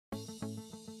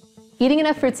Eating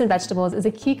enough fruits and vegetables is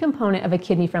a key component of a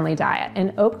kidney-friendly diet,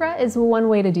 and okra is one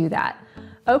way to do that.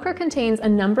 Okra contains a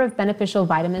number of beneficial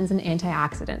vitamins and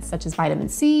antioxidants, such as vitamin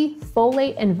C,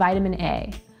 folate, and vitamin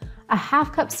A. A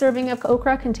half-cup serving of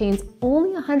okra contains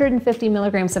only 150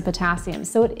 milligrams of potassium,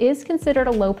 so it is considered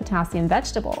a low-potassium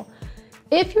vegetable.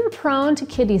 If you're prone to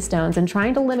kidney stones and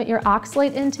trying to limit your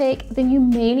oxalate intake, then you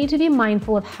may need to be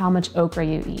mindful of how much okra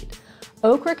you eat.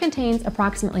 Okra contains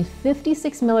approximately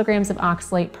 56 milligrams of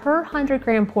oxalate per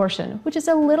 100-gram portion, which is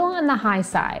a little on the high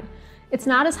side. It's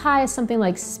not as high as something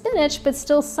like spinach, but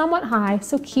still somewhat high,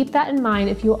 so keep that in mind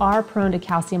if you are prone to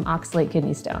calcium oxalate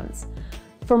kidney stones.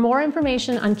 For more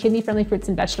information on kidney-friendly fruits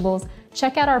and vegetables,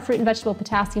 check out our fruit and vegetable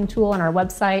potassium tool on our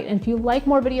website. And if you like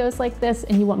more videos like this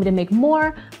and you want me to make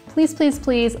more, please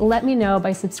let me know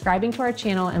by subscribing to our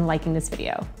channel and liking this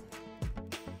video.